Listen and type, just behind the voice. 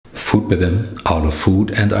Food baby, out of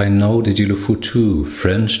food, and I know that you love food too.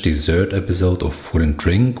 French dessert episode of Food and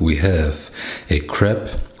Drink. We have a crepe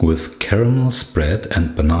with caramel spread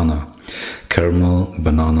and banana. Caramel,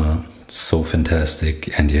 banana, so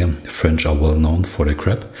fantastic. And yeah, French are well known for their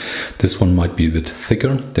crepe. This one might be a bit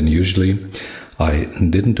thicker than usually. I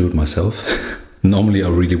didn't do it myself. Normally I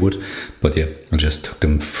really would, but yeah, I just took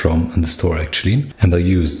them from the store actually. And I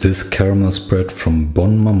used this caramel spread from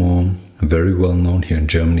Bon Maman. Very well known here in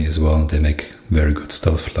Germany as well. They make very good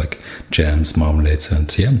stuff like jams, marmalades,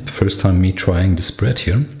 and yeah, first time me trying the spread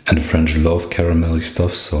here. And the French love caramelly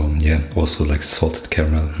stuff, so yeah, also like salted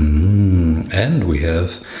caramel. And we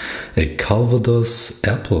have a Calvados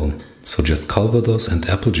apple. So just Calvados and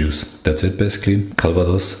apple juice. That's it basically.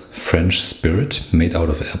 Calvados, French spirit made out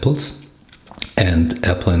of apples. And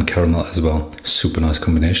apple and caramel as well. Super nice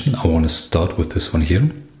combination. I want to start with this one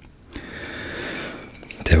here.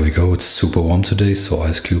 There we go, it's super warm today, so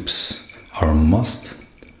ice cubes are a must.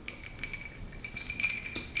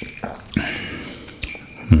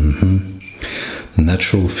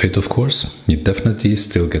 Natural fit, of course. You definitely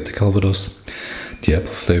still get the Calvados, the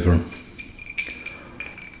apple flavor.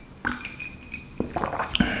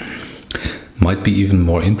 Might be even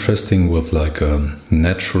more interesting with like a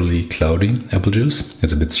naturally cloudy apple juice.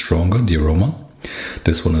 It's a bit stronger, the aroma.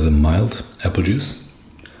 This one is a mild apple juice.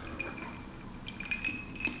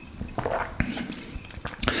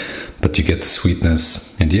 But you get the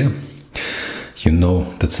sweetness, and yeah, you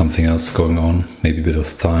know that's something else going on. Maybe a bit of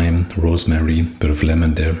thyme, rosemary, bit of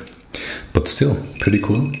lemon there, but still pretty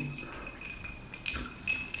cool.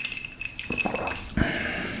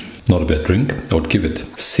 Not a bad drink. I would give it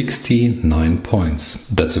 69 points.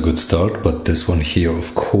 That's a good start, but this one here,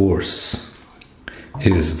 of course,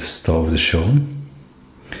 is the star of the show.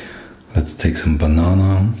 Let's take some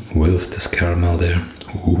banana with this caramel there.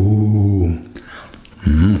 Ooh.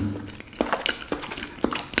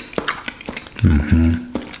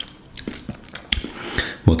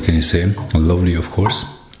 What can you say? Lovely, of course.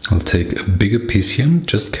 I'll take a bigger piece here,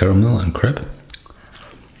 just caramel and crepe.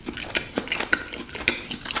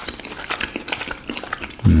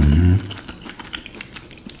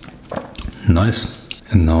 Nice.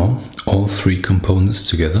 And now all three components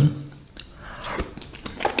together.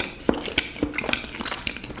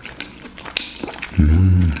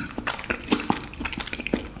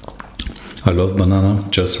 I love banana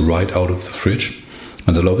just right out of the fridge,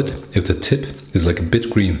 and I love it if the tip is like a bit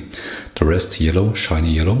green, the rest yellow,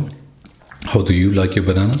 shiny yellow. How do you like your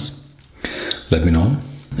bananas? Let me know.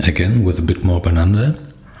 Again with a bit more banana there.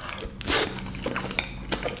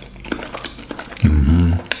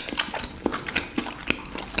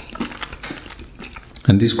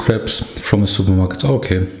 And these crepes from a supermarket are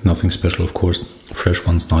okay, nothing special of course, fresh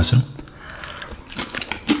one's nicer.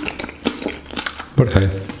 But hey,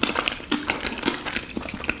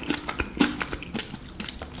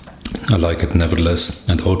 I like it nevertheless,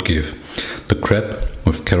 and I would give the crepe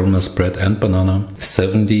with caramel spread and banana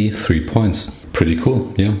 73 points. Pretty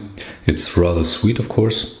cool, yeah. It's rather sweet, of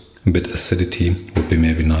course. A bit acidity would be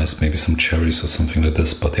maybe nice, maybe some cherries or something like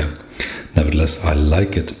this, but yeah, nevertheless, I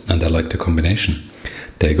like it and I like the combination.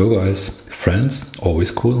 There you go, guys. France,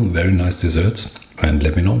 always cool, very nice desserts. And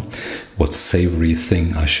let me know what savory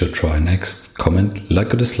thing I should try next. Comment,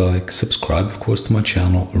 like or dislike, subscribe, of course, to my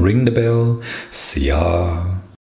channel, ring the bell. See ya!